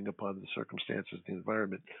depending upon the circumstances, the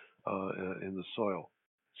environment in the soil.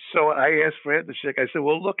 So I asked František, I said,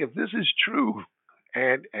 well, look, if this is true,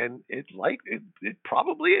 and it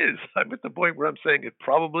probably is. I'm at the point where I'm saying it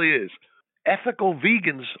probably is. Ethical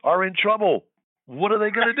vegans are in trouble. What are they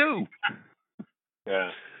going to do?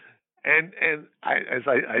 Yeah. And I said,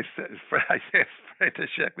 I asked Fred to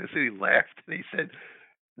check this, and he laughed, and he said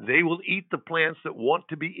they will eat the plants that want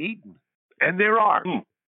to be eaten, and there are.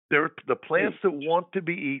 The plants that want to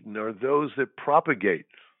be eaten are those that propagate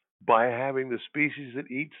by having the species that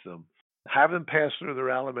eats them have them pass through their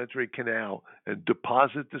alimentary canal and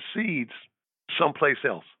deposit the seeds someplace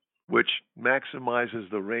else, which maximizes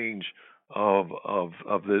the range of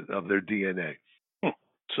their DNA.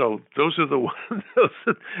 So those are the ones,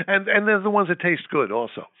 and they're the ones that taste good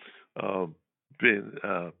also,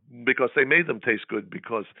 because they made them taste good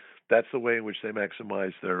because that's the way in which they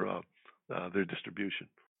maximize their distribution.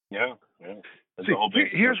 Yeah. See,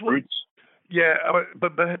 here's what. Yeah,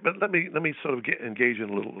 but let me sort of engage in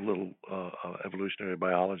a little evolutionary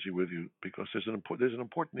biology with you, because there's an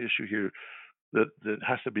important issue here that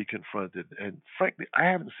has to be confronted. And frankly, I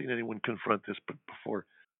haven't seen anyone confront this before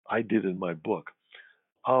I did in my book.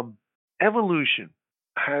 Evolution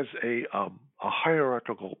has a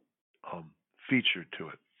hierarchical feature to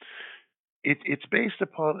it. It's based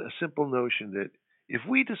upon a simple notion that if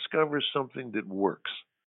we discover something that works,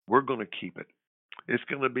 we're going to keep it. It's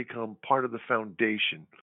going to become part of the foundation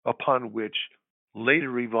upon which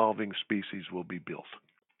later evolving species will be built.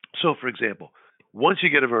 So, for example, once you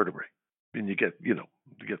get a vertebrae, and you get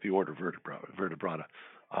the order vertebrata,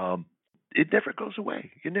 it never goes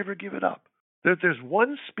away. You never give it up. There's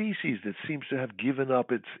one species that seems to have given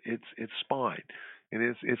up its spine, and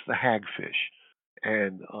it's the hagfish.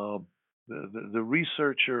 And the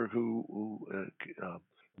researcher who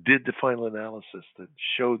did the final analysis that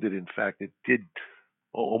showed that in fact it did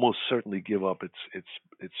almost certainly give up its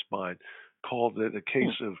spine, called it a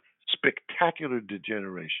case of spectacular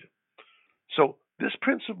degeneration. So this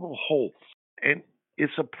principle holds, and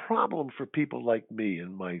it's a problem for people like me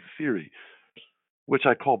and my theory, which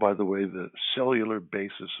I call, by the way, the cellular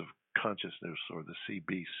basis of consciousness, or the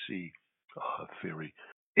CBC theory.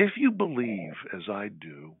 If you believe, as I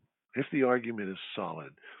do, if the argument is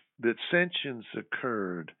solid, that sentience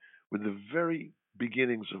occurred with the very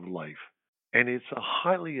beginnings of life, and it's a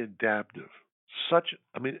highly adaptive,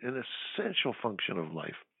 an essential function of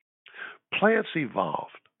life. Plants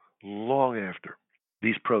evolved long after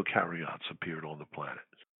these prokaryotes appeared on the planet.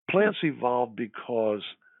 Plants evolved because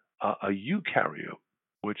a eukaryote,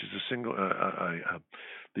 which is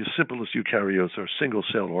the simplest eukaryotes are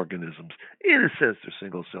single-cell organisms. In a sense, they're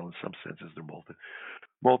single-cell. In some senses, they're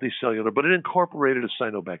multicellular. But it incorporated a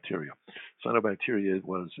cyanobacteria. Cyanobacteria is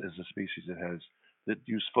a species that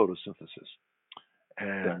use photosynthesis,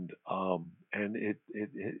 and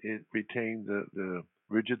it retained the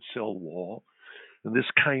rigid cell wall. And this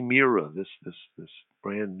chimera, this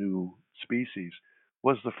brand new species,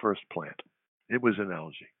 was the first plant. It was an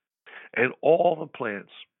algae. And all the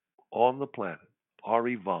plants on the planet are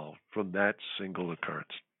evolved from that single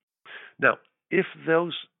occurrence. Now, if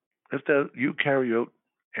the eukaryote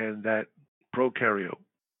and that prokaryote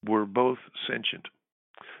were both sentient,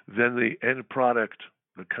 then the end product,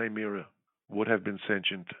 the chimera, would have been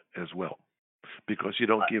sentient as well, because you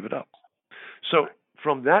don't give it up. So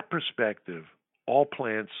from that perspective, all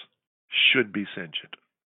plants should be sentient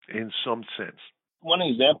in some sense. One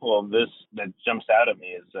example of this that jumps out at me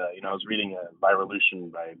is, I was reading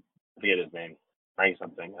Vivolution by, I forget his name, Frank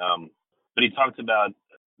something, but he talked about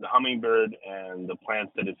the hummingbird and the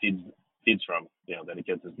plants that it feeds from, that it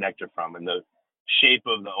gets its nectar from, and the shape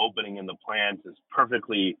of the opening in the plant is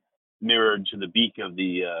perfectly mirrored to the beak of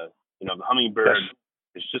the hummingbird. Yes.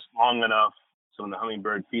 It's just long enough so when the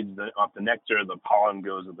hummingbird feeds off the nectar, the pollen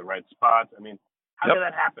goes at the right spot. I mean, how did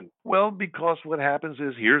that happen? Well, because what happens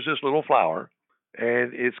is, here's this little flower,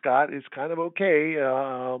 and it's kind of okay.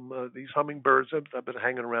 These hummingbirds have been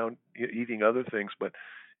hanging around eating other things, but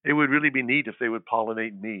it would really be neat if they would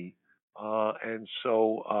pollinate me. And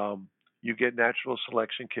so you get natural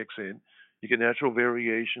selection kicks in. You get natural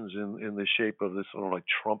variations in the shape of this sort of like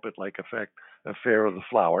trumpet-like affair of the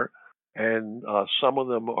flower. And some of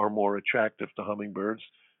them are more attractive to hummingbirds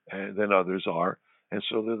than others are. And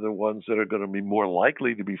so they're the ones that are going to be more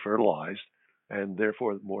likely to be fertilized, and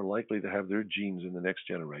therefore more likely to have their genes in the next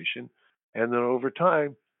generation. And then over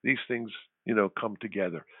time, these things, come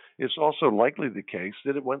together. It's also likely the case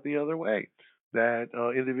that it went the other way, that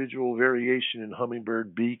individual variation in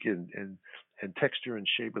hummingbird beak and texture and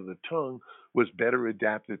shape of the tongue was better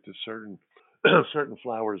adapted to certain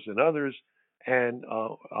flowers than others. And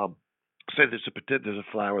say there's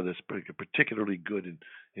a flower that's particularly good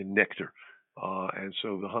in nectar. And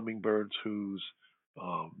so the hummingbirds whose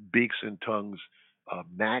beaks and tongues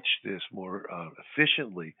match this more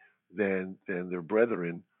efficiently than their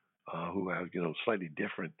brethren who have slightly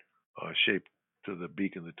different shape to the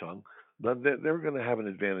beak and the tongue. But they're going to have an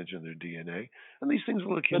advantage in their DNA, and these things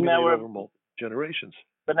will accumulate over multiple generations.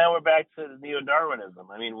 But now we're back to neo-Darwinism.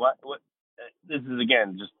 I mean, what? This is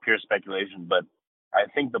again just pure speculation, but I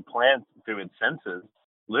think the plant, through its senses,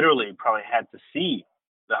 literally probably had to see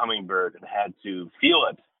the hummingbird and had to feel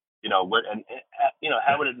it. How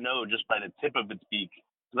would it know just by the tip of its beak?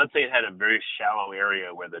 Let's say it had a very shallow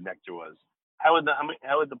area where the nectar was. How would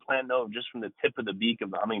the plant know just from the tip of the beak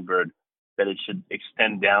of the hummingbird that it should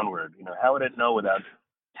extend downward? How would it know without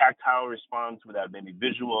tactile response, without maybe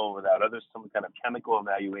visual, without some kind of chemical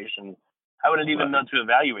evaluation? How would it even know to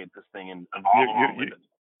evaluate this thing and evolve along with it?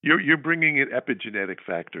 You're bringing in epigenetic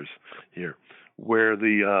factors here, where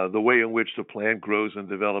the way in which the plant grows and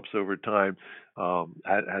develops over time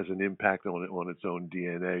has an impact on its own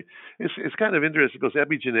DNA. It's kind of interesting because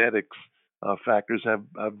epigenetics factors have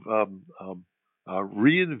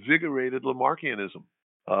reinvigorated Lamarckianism.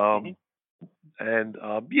 And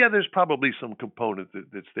there's probably some component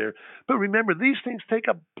that's there. But remember, these things take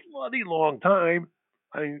a bloody long time.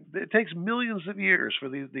 I mean, it takes millions of years for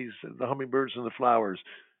the hummingbirds and the flowers,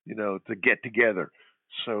 to get together,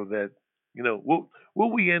 so that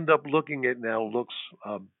what we end up looking at now looks,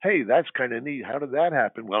 hey, that's kind of neat. How did that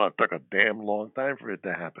happen? Well, it took a damn long time for it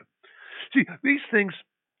to happen. See, these things,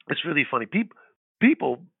 it's really funny.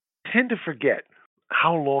 People tend to forget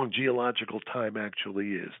how long geological time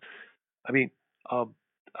actually is. I mean,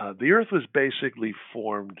 the Earth was basically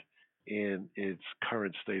formed in its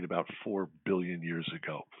current state about 4 billion years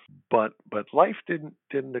ago, but life didn't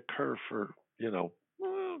occur for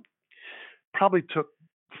probably took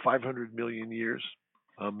 500 million years,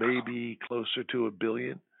 maybe closer to 1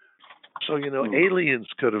 billion. So aliens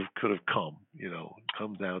could have come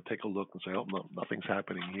down, take a look, and say, oh, no, nothing's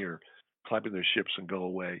happening here, clapping their ships and go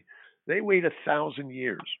away. They wait 1,000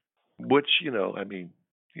 years, which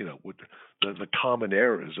with the common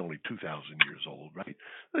era is only 2,000 years old, right?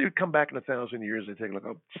 They would come back in 1,000 years, they take a look,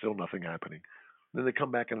 oh, still nothing happening. Then they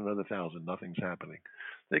come back in another 1,000, nothing's happening.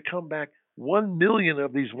 They come back 1 million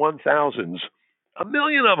of these 1,000s, 1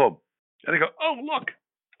 million of them, and they go, oh, look,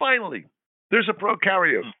 finally, there's a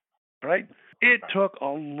prokaryote, right? It took a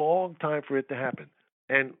long time for it to happen.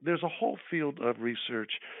 And there's a whole field of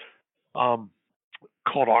research called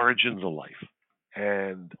Origins of Life.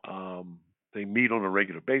 And they meet on a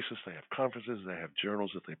regular basis. They have conferences. They have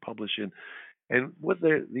journals that they publish in. And what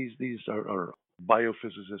these are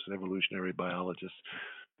biophysicists and evolutionary biologists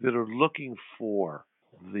that are looking for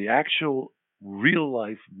the actual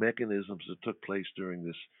real-life mechanisms that took place during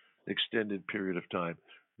this extended period of time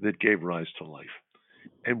that gave rise to life.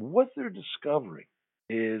 And what they're discovering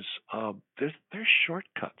is there's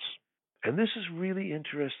shortcuts. And this is really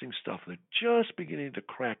interesting stuff. They're just beginning to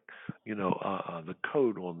crack, the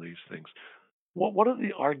code on these things. One of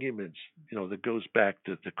the arguments, that goes back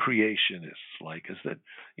to the creationists, is that,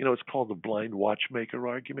 it's called the blind watchmaker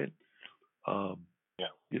argument. So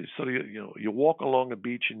you walk along a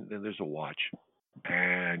beach and there's a watch,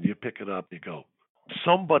 and you pick it up. You go,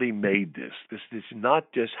 somebody made this. This did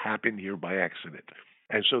not just happen here by accident.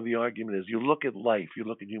 And so the argument is, you look at life, you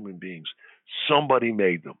look at human beings. Somebody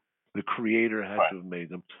made them. The creator had to have made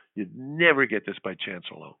them. You'd never get this by chance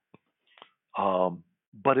alone.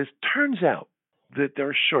 But it turns out that there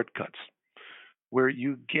are shortcuts where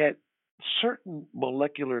you get certain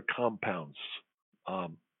molecular compounds,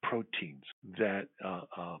 proteins that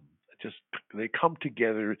they come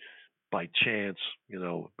together by chance,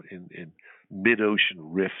 in mid-ocean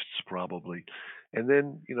rifts probably. And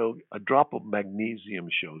then, a drop of magnesium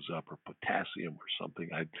shows up, or potassium or something.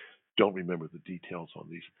 I don't remember the details on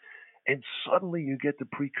these. And suddenly you get the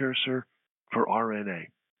precursor for RNA.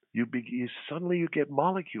 Suddenly you get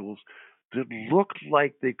molecules that look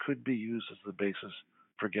like they could be used as the basis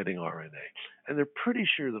for getting RNA. And they're pretty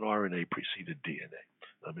sure that RNA preceded DNA.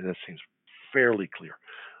 I mean, that seems fairly clear.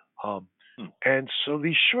 And so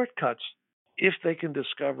these shortcuts, if they can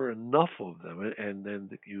discover enough of them, and then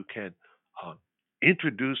you can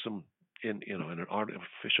introduce them in an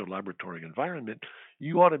artificial laboratory environment,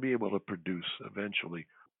 you ought to be able to produce eventually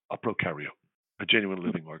a prokaryote, a genuine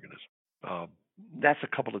living organism. That's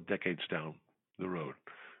a couple of decades down the road.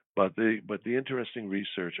 But the interesting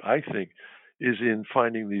research, I think, is in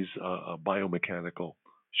finding these biomechanical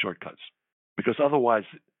shortcuts, because otherwise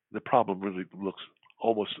the problem really looks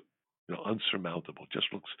almost unsurmountable. Just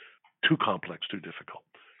looks too complex, too difficult.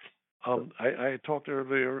 I talked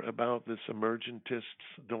earlier about this emergentist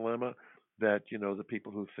dilemma, that the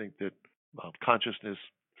people who think that consciousness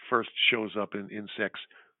first shows up in insects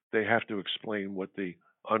they have to explain what the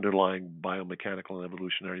underlying biomechanical and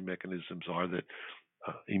evolutionary mechanisms are that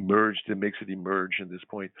that makes it emerge at this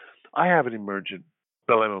point. I have an emergent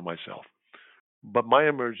dilemma myself, but my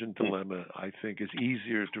emergent dilemma, I think, is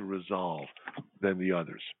easier to resolve than the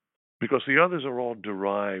others, because the others are all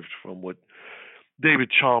derived from what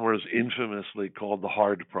David Chalmers infamously called the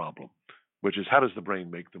hard problem, which is, how does the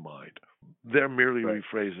brain make the mind? They're merely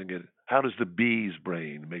rephrasing it, how does the bee's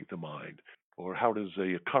brain make the mind? Or how does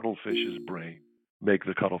a cuttlefish's brain make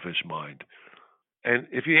the cuttlefish mind? And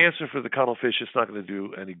if you answer for the cuttlefish, it's not going to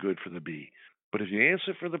do any good for the bee. But if you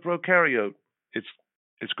answer for the prokaryote,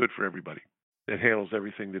 it's good for everybody. It handles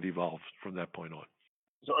everything that evolved from that point on.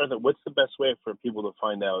 So, Arthur, what's the best way for people to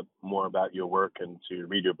find out more about your work and to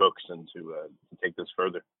read your books and to take this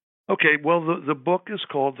further? Okay, well, the book is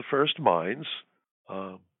called The First Minds,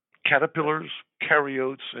 Caterpillars,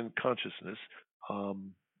 Karyotes, and Consciousness.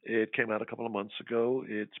 It came out a couple of months ago.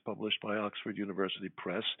 It's published by Oxford University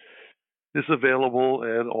Press. It's available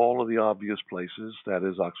at all of the obvious places. That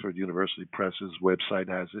is, Oxford University Press's website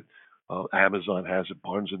has it. Amazon has it.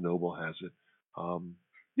 Barnes & Noble has it.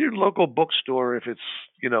 Your local bookstore, if it's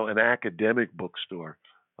an academic bookstore,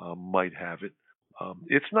 might have it.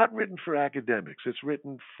 It's not written for academics. It's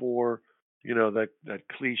written for that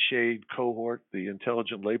cliched cohort, the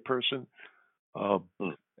intelligent layperson,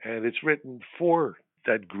 and it's written for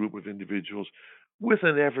that group of individuals with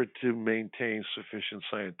an effort to maintain sufficient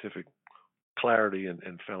scientific clarity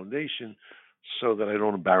and foundation so that I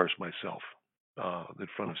don't embarrass myself in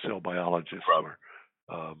front of cell biologists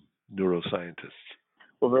or neuroscientists.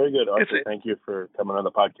 Well, very good, Arthur. Thank you for coming on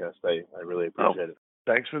the podcast. I really appreciate it.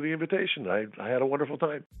 Thanks for the invitation. I had a wonderful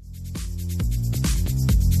time.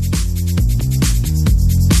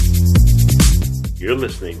 You're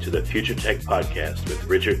listening to the Future Tech Podcast with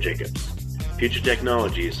Richard Jacobs. Future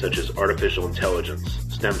technologies such as artificial intelligence,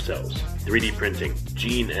 stem cells, 3D printing,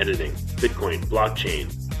 gene editing, Bitcoin,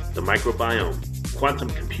 blockchain, the microbiome,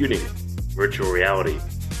 quantum computing, virtual reality,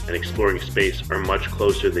 and exploring space are much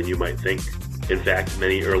closer than you might think. In fact,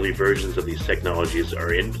 many early versions of these technologies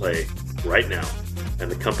are in play right now,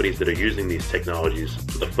 and the companies that are using these technologies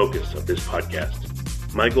are the focus of this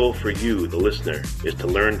podcast. My goal for you, the listener, is to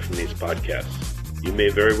learn from these podcasts. You may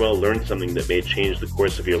very well learn something that may change the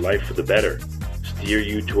course of your life for the better, steer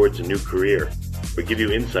you towards a new career, or give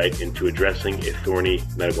you insight into addressing a thorny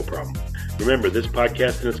medical problem. Remember, this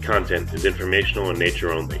podcast and its content is informational in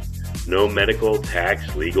nature only. No medical,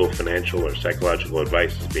 tax, legal, financial, or psychological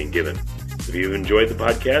advice is being given. If you enjoyed the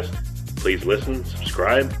podcast, please listen,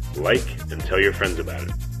 subscribe, like, and tell your friends about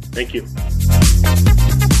it. Thank you.